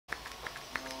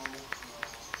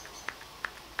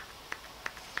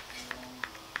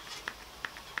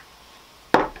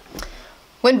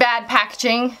when bad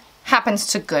packaging happens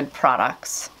to good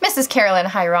products. Mrs. Carolyn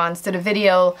Hirons did a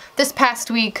video this past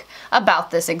week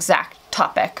about this exact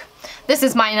topic. This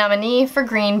is my nominee for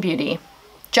Green Beauty.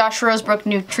 Josh Rosebrook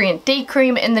Nutrient Day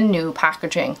Cream in the new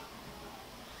packaging.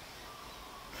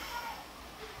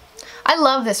 I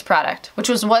love this product, which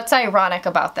was what's ironic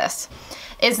about this,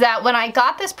 is that when I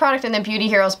got this product in the Beauty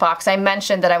Heroes box, I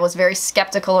mentioned that I was very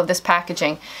skeptical of this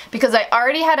packaging because I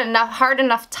already had hard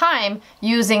enough time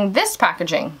using this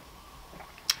packaging.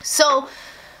 So,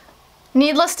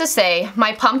 needless to say,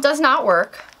 my pump does not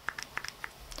work.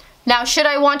 Now, should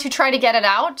I want to try to get it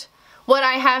out, what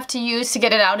I have to use to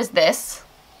get it out is this,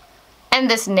 and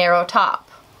this narrow top.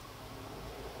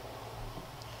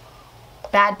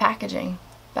 Bad packaging.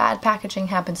 Bad packaging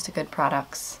happens to good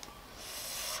products.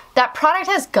 That product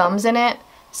has gums in it,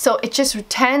 so it just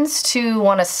tends to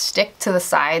want to stick to the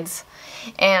sides.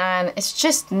 And it's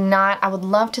just not, I would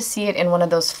love to see it in one of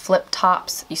those flip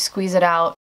tops. You squeeze it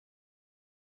out.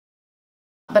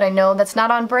 But I know that's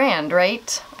not on brand,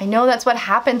 right? I know that's what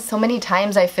happens so many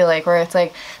times, I feel like, where it's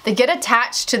like they get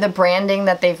attached to the branding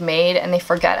that they've made and they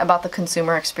forget about the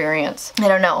consumer experience. I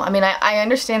don't know. I mean, I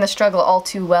understand the struggle all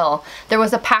too well. There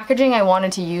was a packaging I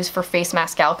wanted to use for Face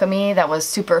Mask Alchemy that was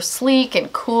super sleek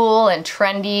and cool and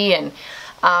trendy,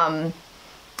 and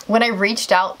when I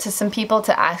reached out to some people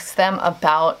to ask them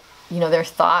about, you know, their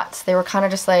thoughts, they were kind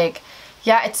of just like,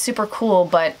 yeah, it's super cool,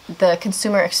 but the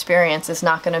consumer experience is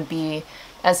not going to be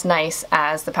as nice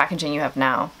as the packaging you have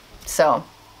now. So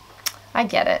I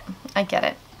get it. I get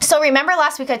it. So remember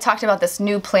last week I talked about this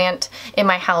new plant in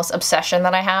my house obsession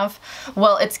that I have?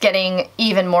 Well, it's getting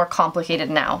even more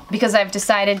complicated now because I've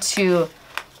decided to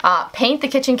paint the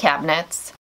kitchen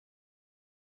cabinets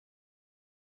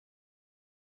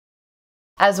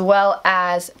as well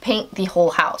as paint the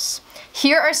whole house.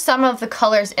 Here are some of the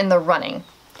colors in the running.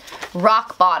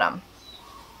 Rock Bottom,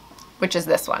 which is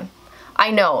this one. I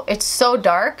know, it's so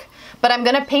dark, but I'm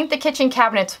gonna paint the kitchen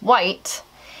cabinets white,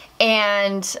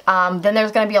 and then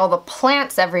there's gonna be all the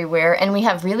plants everywhere, and we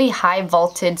have really high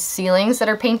vaulted ceilings that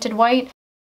are painted white.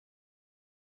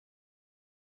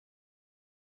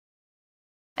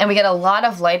 And we get a lot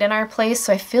of light in our place,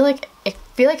 so I feel like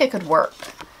it could work.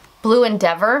 Blue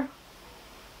Endeavor.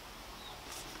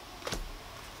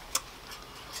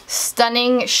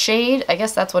 Stunning Shade, I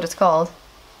guess that's what it's called.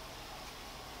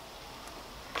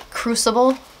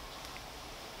 Crucible,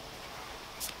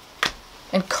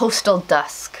 and Coastal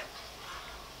Dusk.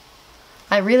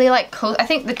 I really like I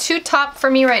think the two top for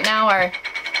me right now are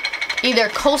either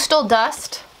Coastal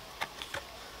Dust,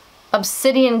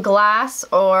 Obsidian Glass,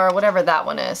 or whatever that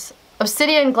one is.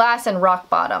 Obsidian Glass and Rock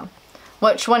Bottom.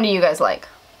 Which one do you guys like?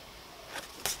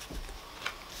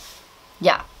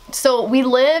 Yeah. So we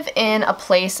live in a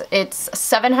place, it's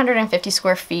 750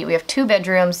 square feet. We have 2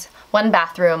 bedrooms, 1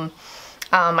 bathroom.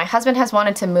 My husband has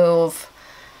wanted to move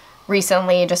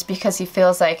recently just because he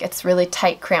feels like it's really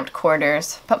tight, cramped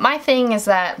quarters. But my thing is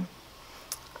that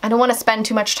I don't want to spend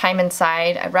too much time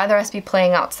inside. I'd rather us be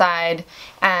playing outside,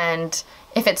 and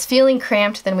if it's feeling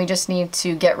cramped, then we just need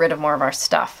to get rid of more of our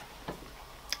stuff.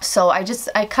 So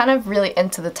I kind of really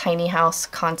into the tiny house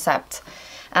concept.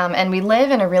 And we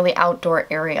live in a really outdoor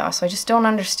area, so I just don't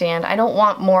understand. I don't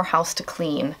want more house to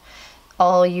clean.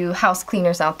 All you house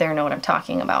cleaners out there know what I'm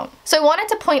talking about. So I wanted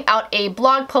to point out a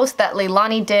blog post that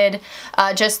Leahlani did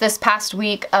just this past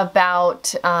week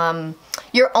about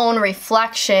your own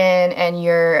reflection and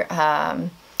your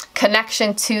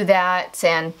connection to that.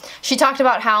 And she talked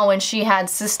about how when she had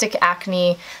cystic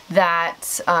acne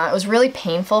that it was really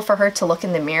painful for her to look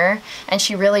in the mirror, and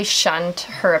she really shunned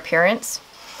her appearance.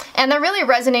 And that really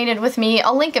resonated with me.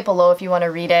 I'll link it below if you want to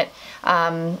read it.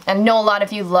 And I know a lot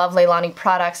of you love Leahlani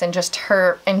products and just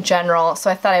her in general,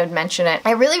 so I thought I would mention it.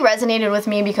 It really resonated with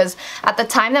me because at the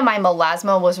time that my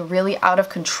melasma was really out of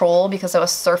control because I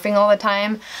was surfing all the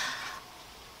time,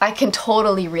 I can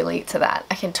totally relate to that.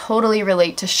 I can totally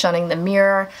relate to shunning the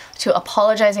mirror, to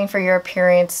apologizing for your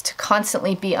appearance, to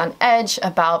constantly be on edge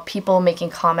about people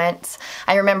making comments.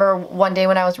 I remember one day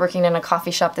when I was working in a coffee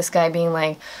shop, this guy being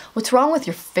like, "What's wrong with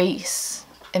your face?"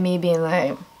 And me being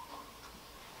like,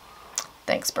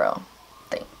 "Thanks, bro.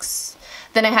 Thanks."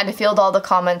 Then I had to field all the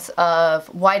comments of,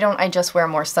 "Why don't I just wear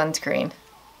more sunscreen?"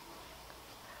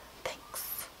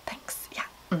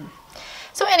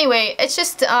 So anyway, it's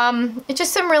just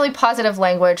some really positive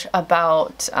language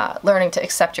about learning to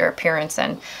accept your appearance,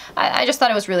 and I just thought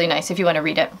it was really nice if you want to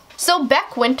read it. So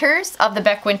Beck Winters of the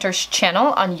Beck Winters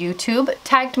channel on YouTube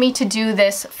tagged me to do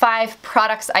this 5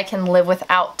 products I can live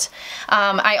without.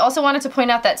 I also wanted to point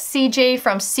out that CJ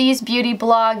from C's Beauty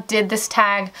blog did this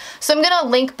tag, so I'm gonna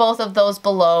link both of those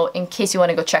below in case you want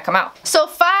to go check them out. So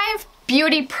 5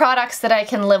 beauty products that I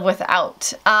can live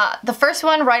without. The first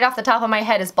one right off the top of my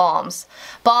head is balms.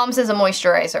 Balms is a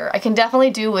moisturizer. I can definitely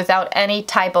do without any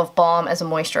type of balm as a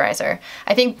moisturizer.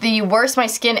 I think the worst my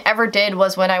skin ever did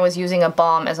was when I was using a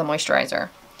balm as a moisturizer.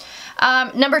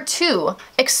 Number 2,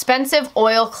 expensive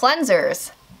oil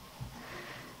cleansers.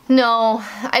 No,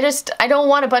 I don't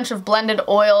want a bunch of blended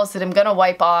oils that I'm gonna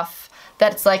wipe off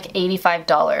that's like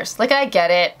 $85. Like, I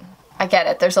get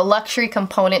it. There's a luxury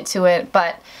component to it,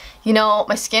 but you know,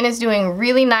 my skin is doing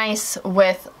really nice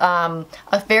with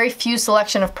a very few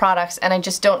selection of products, and I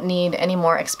just don't need any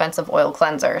more expensive oil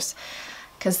cleansers.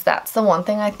 Because that's the one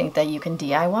thing I think that you can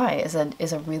DIY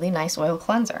is a really nice oil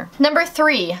cleanser. Number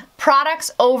 3,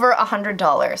 products over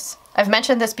 $100. I've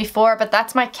mentioned this before, but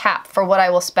that's my cap for what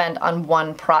I will spend on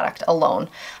one product alone.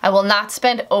 I will not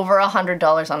spend over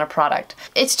 $100 on a product.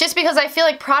 It's just because I feel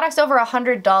like products over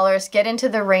 $100 get into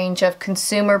the range of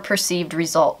consumer perceived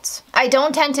results. I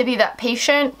don't tend to be that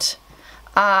patient.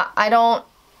 I don't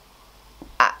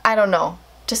know.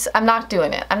 I'm not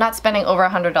doing it. I'm not spending over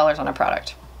 $100 on a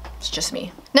product. It's just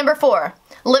me. Number 4,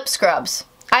 lip scrubs.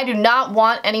 I do not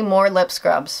want any more lip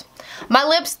scrubs. My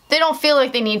lips, they don't feel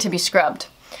like they need to be scrubbed.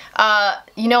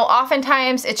 You know,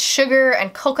 oftentimes it's sugar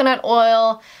and coconut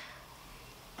oil.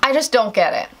 I just don't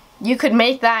get it. You could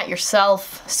make that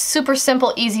yourself. Super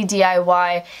simple, easy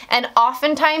DIY. And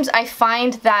oftentimes I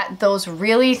find that those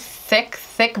really thick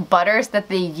butters that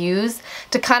they use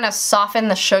to kind of soften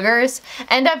the sugars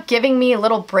end up giving me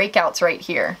little breakouts right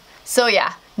here. So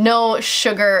yeah, no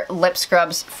sugar lip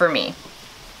scrubs for me.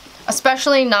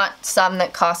 Especially not some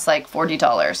that cost like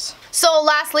 $40. So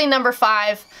lastly, number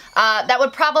 5, that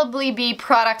would probably be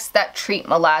products that treat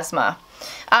melasma.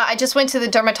 I just went to the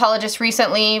dermatologist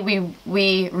recently.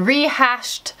 We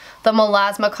rehashed the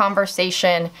melasma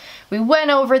conversation. We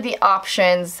went over the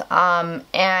options,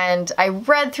 and I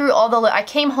read through I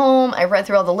came home, I read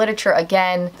through all the literature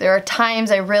again. There are times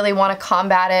I really want to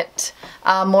combat it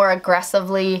more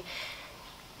aggressively.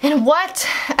 And what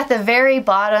at the very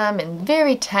bottom in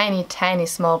very tiny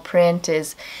small print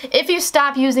is, if you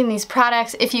stop using these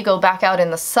products, if you go back out in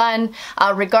the sun,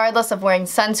 regardless of wearing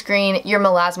sunscreen, your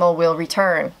melasma will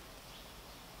return.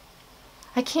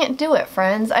 I can't do it,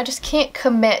 friends. I just can't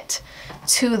commit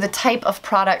to the type of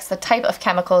products, the type of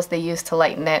chemicals they use to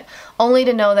lighten it, only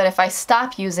to know that if I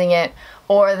stop using it,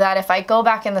 or that if I go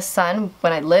back in the sun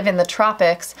when I live in the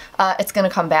tropics, it's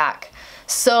gonna come back.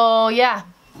 So yeah.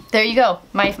 There you go,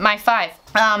 my 5.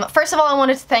 First of all, I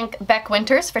wanted to thank Beck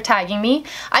Winters for tagging me.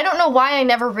 I don't know why I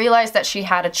never realized that she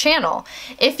had a channel.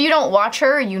 If you don't watch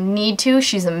her, you need to.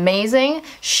 She's amazing.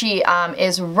 She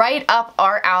is right up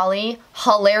our alley.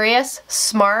 Hilarious,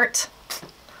 smart.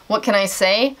 What can I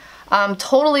say?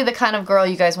 Totally the kind of girl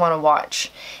you guys want to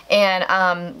watch. And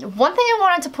one thing I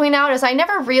wanted to point out is I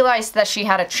never realized that she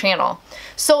had a channel.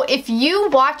 So if you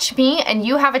watch me and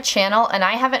you have a channel and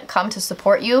I haven't come to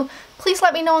support you, please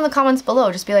let me know in the comments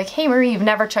below. Just be like, hey Marie, you've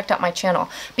never checked out my channel.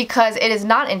 Because it is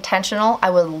not intentional. I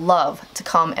would love to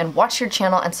come and watch your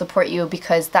channel and support you,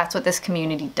 because that's what this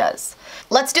community does.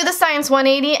 Let's do the Science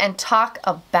 180 and talk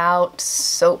about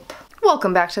soap.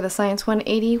 Welcome back to the Science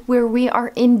 180, where we are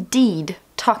indeed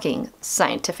talking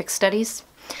scientific studies.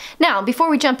 Now, before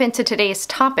we jump into today's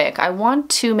topic, I want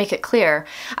to make it clear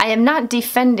I am not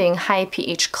defending high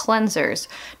pH cleansers,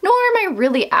 nor am I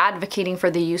really advocating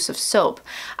for the use of soap.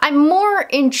 I'm more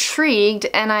intrigued,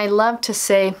 and I love to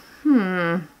say,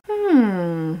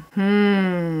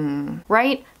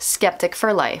 right? Skeptic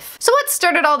for life. So what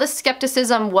started all this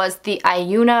skepticism was the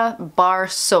Iuna bar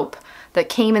soap that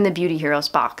came in the Beauty Heroes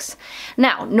box.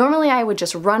 Now, normally I would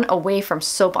just run away from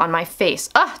soap on my face.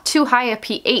 Too high a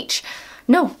pH.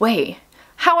 No way.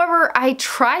 However, I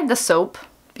tried the soap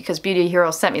because Beauty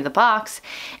Heroes sent me the box,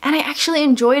 and I actually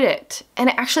enjoyed it, and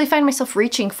I actually find myself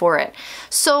reaching for it.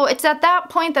 So it's at that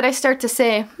point that I start to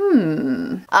say,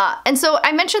 And so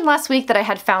I mentioned last week that I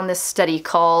had found this study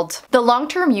called "The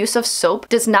Long-Term Use of Soap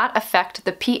Does Not Affect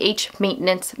the pH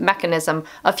Maintenance Mechanism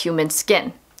of Human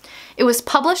Skin." It was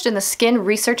published in the Skin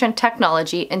Research and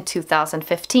Technology in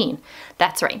 2015.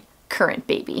 That's right. Current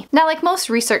baby. Now, like most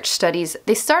research studies,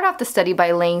 they start off the study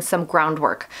by laying some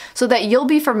groundwork so that you'll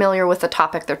be familiar with the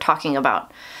topic they're talking about.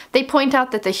 They point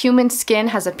out that the human skin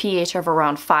has a pH of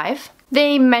around 5.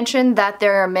 They mention that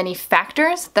there are many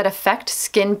factors that affect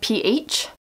skin pH.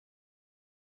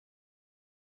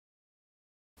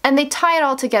 And they tie it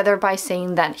all together by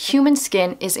saying that human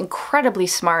skin is incredibly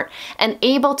smart and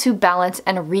able to balance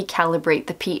and recalibrate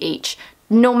the pH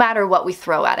no matter what we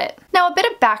throw at it. Now, a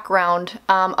bit of background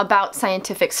about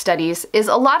scientific studies is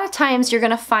a lot of times you're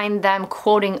going to find them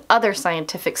quoting other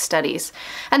scientific studies.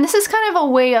 And this is kind of a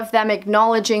way of them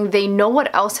acknowledging they know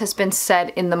what else has been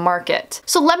said in the market.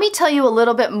 So let me tell you a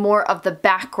little bit more of the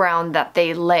background that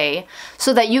they lay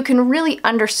so that you can really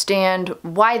understand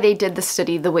why they did the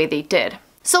study the way they did.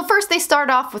 So first, they start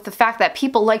off with the fact that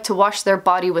people like to wash their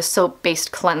body with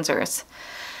soap-based cleansers.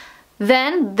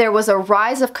 Then there was a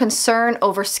rise of concern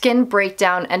over skin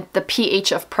breakdown and the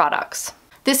pH of products.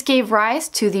 This gave rise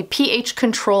to the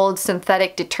pH-controlled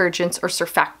synthetic detergents or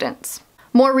surfactants.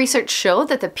 More research showed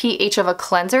that the pH of a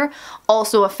cleanser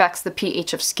also affects the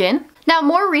pH of skin. Now,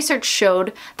 more research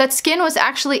showed that skin was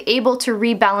actually able to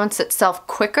rebalance itself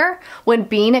quicker when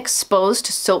being exposed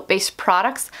to soap-based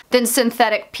products than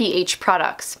synthetic pH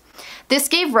products. This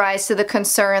gave rise to the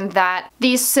concern that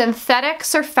these synthetic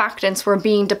surfactants were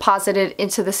being deposited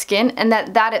into the skin and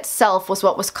that itself was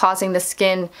what was causing the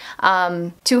skin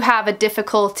to have a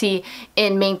difficulty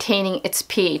in maintaining its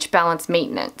pH balance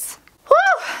maintenance.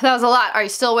 Whew, that was a lot. Are you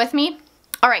still with me?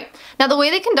 All right, now the way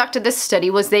they conducted this study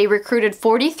was they recruited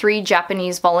 43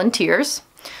 Japanese volunteers.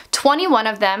 21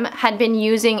 of them had been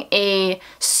using a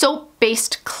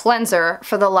soap-based cleanser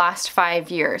for the last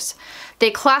 5 years. They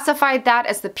classified that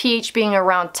as the pH being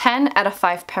around 10 at a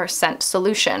 5%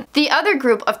 solution. The other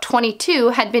group of 22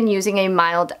 had been using a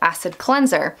mild acid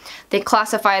cleanser. They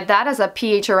classified that as a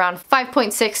pH around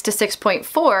 5.6 to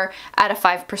 6.4 at a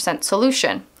 5%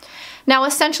 solution. Now,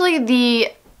 essentially,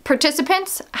 the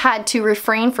participants had to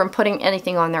refrain from putting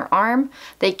anything on their arm.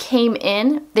 They came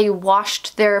in, they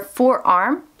washed their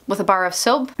forearm with a bar of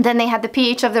soap. Then they had the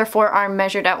pH of their forearm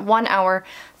measured at 1 hour,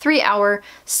 3 hour,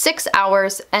 6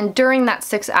 hours, and during that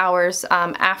 6 hours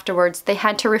afterwards, they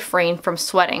had to refrain from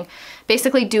sweating,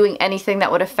 basically doing anything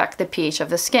that would affect the pH of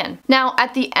the skin. Now,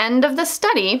 at the end of the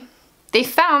study, they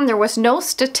found there was no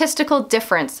statistical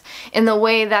difference in the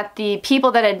way that the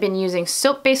people that had been using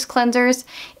soap-based cleansers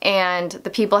and the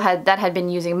people that had been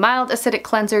using mild acidic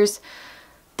cleansers,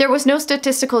 there was no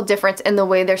statistical difference in the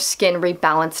way their skin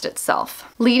rebalanced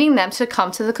itself, leading them to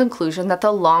come to the conclusion that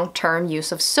the long-term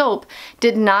use of soap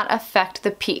did not affect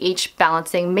the pH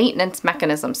balancing maintenance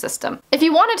mechanism system. If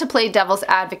you wanted to play devil's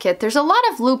advocate, there's a lot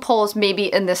of loopholes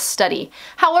maybe in this study.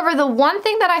 However, the one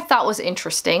thing that I thought was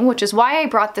interesting, which is why I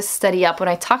brought this study up when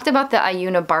I talked about the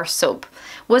Ayuna bar soap,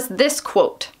 was this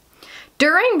quote: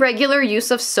 "During regular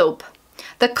use of soap,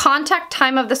 the contact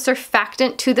time of the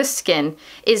surfactant to the skin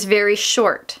is very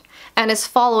short and is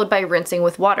followed by rinsing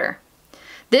with water.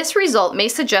 This result may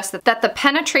suggest that the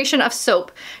penetration of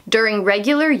soap during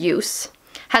regular use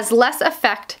has less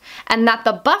effect and that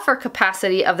the buffer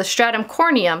capacity of the stratum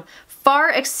corneum far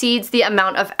exceeds the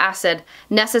amount of acid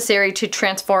necessary to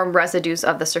transform residues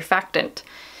of the surfactant."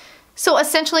 So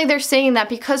essentially they're saying that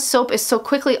because soap is so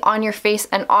quickly on your face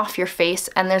and off your face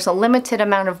and there's a limited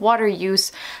amount of water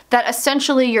use, that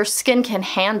essentially your skin can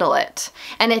handle it.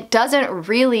 And it doesn't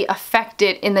really affect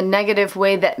it in the negative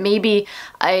way that maybe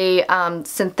a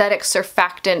synthetic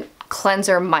surfactant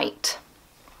cleanser might.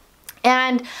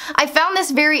 And I found this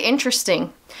very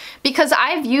interesting because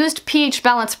I've used pH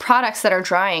balanced products that are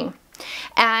drying.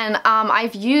 And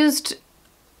I've used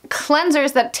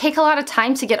cleansers that take a lot of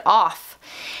time to get off.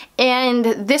 And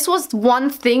this was one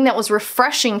thing that was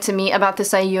refreshing to me about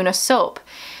this Ayuna soap.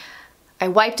 I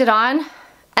wiped it on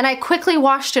and I quickly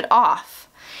washed it off.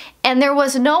 And there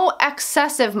was no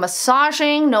excessive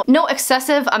massaging, no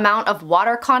excessive amount of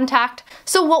water contact.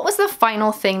 So what was the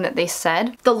final thing that they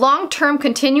said? The long-term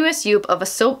continuous use of a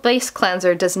soap-based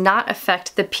cleanser does not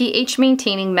affect the pH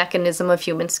maintaining mechanism of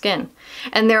human skin.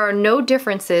 And there are no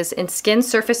differences in skin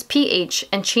surface pH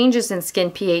and changes in skin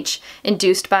pH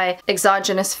induced by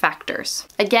exogenous factors.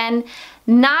 Again,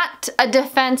 not a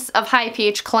defense of high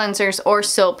pH cleansers or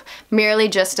soap, merely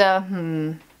just a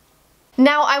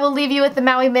Now I will leave you with the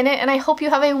Maui Minute, and I hope you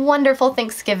have a wonderful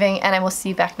Thanksgiving, and I will see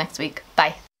you back next week.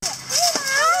 Bye.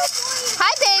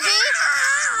 Hi, baby.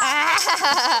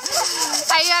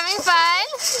 Are you having fun?